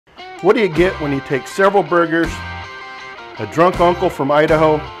What do you get when you take several burgers, a drunk uncle from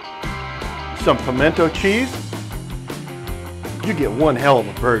Idaho, some pimento cheese? You get one hell of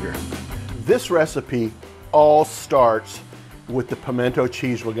a burger. This recipe all starts with the pimento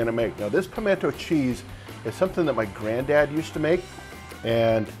cheese we're gonna make. Now this pimento cheese is something that my granddad used to make,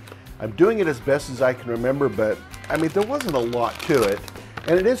 and I'm doing it as best as I can remember, but I mean, there wasn't a lot to it,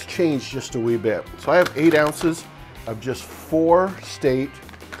 and it has changed just a wee bit. So I have 8 ounces of just 4 state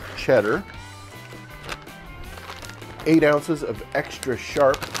cheddar, 8 ounces of extra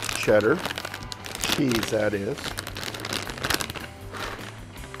sharp cheddar, cheese that is.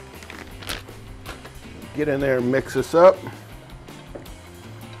 Get in there and mix this up.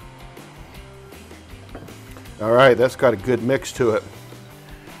 All right, that's got a good mix to it.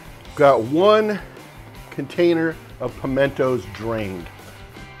 Got 1 container of pimentos drained.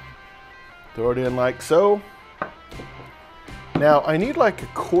 Throw it in like so. Now I need like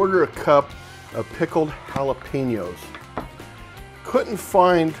 1/4 cup of pickled jalapenos. Couldn't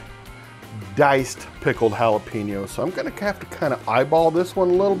find diced pickled jalapenos, so I'm gonna have to kind of eyeball this one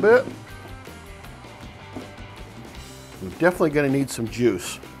a little bit. I'm definitely gonna need some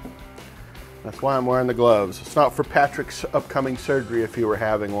juice. That's why I'm wearing the gloves. It's not for Patrick's upcoming surgery if he were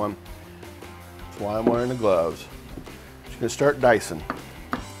having one. That's why I'm wearing the gloves. Just gonna start dicing.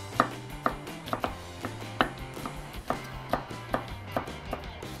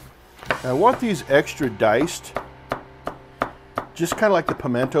 I want these extra diced, just kind of like the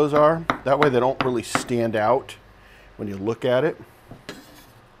pimentos are. That way they don't really stand out when you look at it.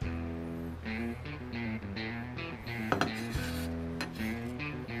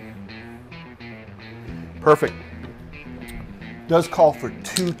 Perfect. Does call for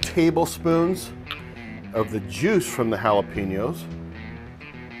 2 tablespoons of the juice from the jalapenos.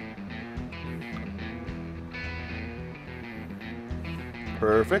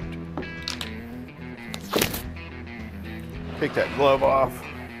 Perfect. Take that glove off.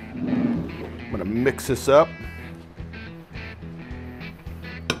 I'm gonna mix this up.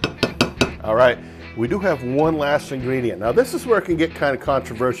 All right, we do have one last ingredient. Now this is where it can get kind of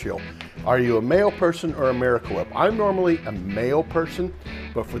controversial. Are you a mayo person or a Miracle Whip? I'm normally a mayo person,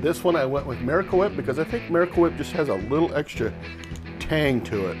 but for this one I went with Miracle Whip because I think Miracle Whip just has a little extra tang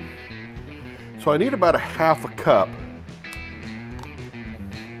to it. So I need about 1/2 cup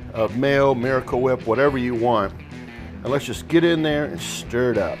of mayo, Miracle Whip, whatever you want. And let's just get in there and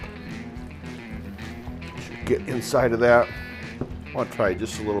stir it up. Should get inside of that. I want to try it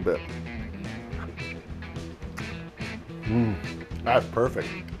just a little bit. That's perfect.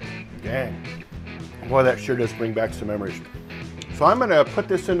 Dang. Boy, that sure does bring back some memories. So I'm gonna put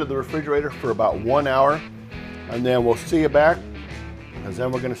this into the refrigerator for about 1 hour, and then we'll see you back, because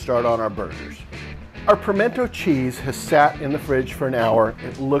then we're gonna start on our burgers. Our pimento cheese has sat in the fridge for an hour.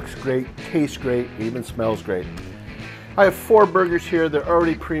 It looks great, tastes great, even smells great. I have 4 burgers here. They're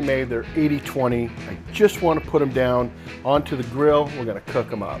already pre-made. They're 80/20. I just want to put them down onto the grill. We're going to cook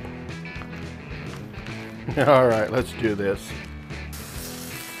them up. All right, let's do this.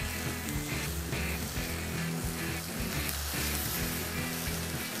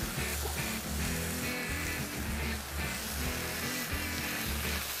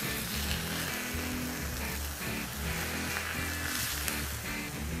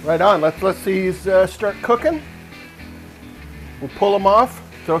 Right on. Let's these start cooking. We'll pull them off,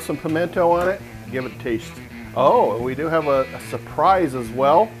 throw some pimento on it, give it a taste. Oh, we do have a surprise as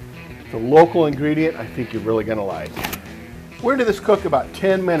well. It's a local ingredient I think you're really gonna like. We're gonna do this cook about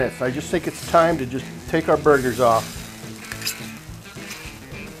 10 minutes. I just think it's time to just take our burgers off.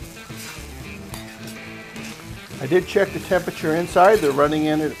 I did check the temperature inside. They're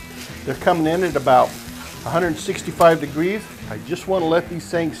coming in at about 165 degrees. I just wanna let these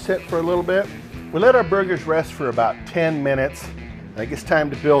things sit for a little bit. We let our burgers rest for about 10 minutes. I think it's time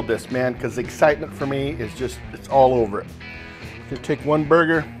to build this, man, because the excitement for me is just, it's all over it. Just take one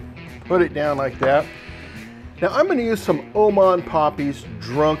burger, put it down like that. Now I'm gonna use some Oman Poppy's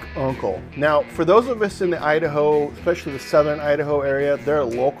Drunk Uncle. Now, for those of us in the Idaho, especially the southern Idaho area, they're a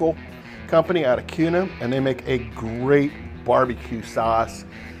local company out of Kuna, and they make a great barbecue sauce.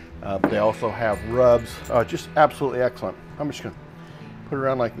 They also have rubs, just absolutely excellent. I'm just gonna put it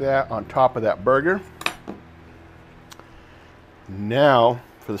around like that on top of that burger. Now,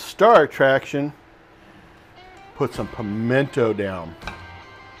 for the star attraction, put some pimento down.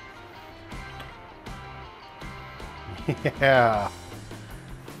 Yeah.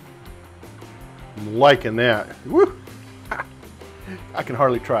 I'm liking that. Woo! I can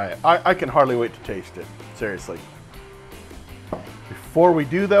hardly try it. I can hardly wait to taste it. Seriously. Before we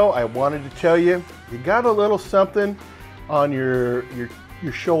do though, I wanted to tell you, you got a little something on your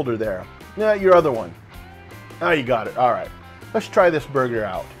your shoulder there. Yeah, your other one. Now you got it. All right, let's try this burger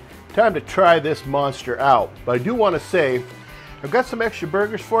out. Time to try this monster out. But I do want to say, I've got some extra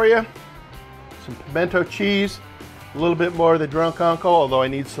burgers for you. Some pimento cheese, a little bit more of the drunk uncle, although I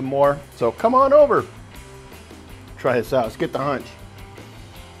need some more. So come on over. Try this out. Let's get the hunch.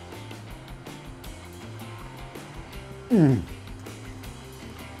 I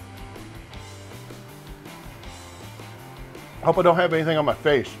hope I don't have anything on my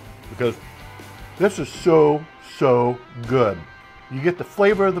face because this is so good. You get the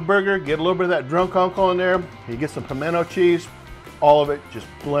flavor of the burger, get a little bit of that drunk uncle in there, you get some pimento cheese, all of it just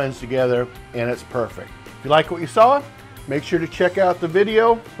blends together and it's perfect. If you like what you saw, make sure to check out the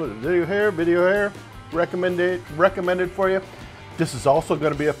video. Put a video here, recommended for you. This is also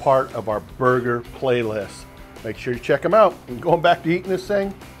going to be a part of our burger playlist. Make sure you check them out. And going back to eating this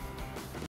thing,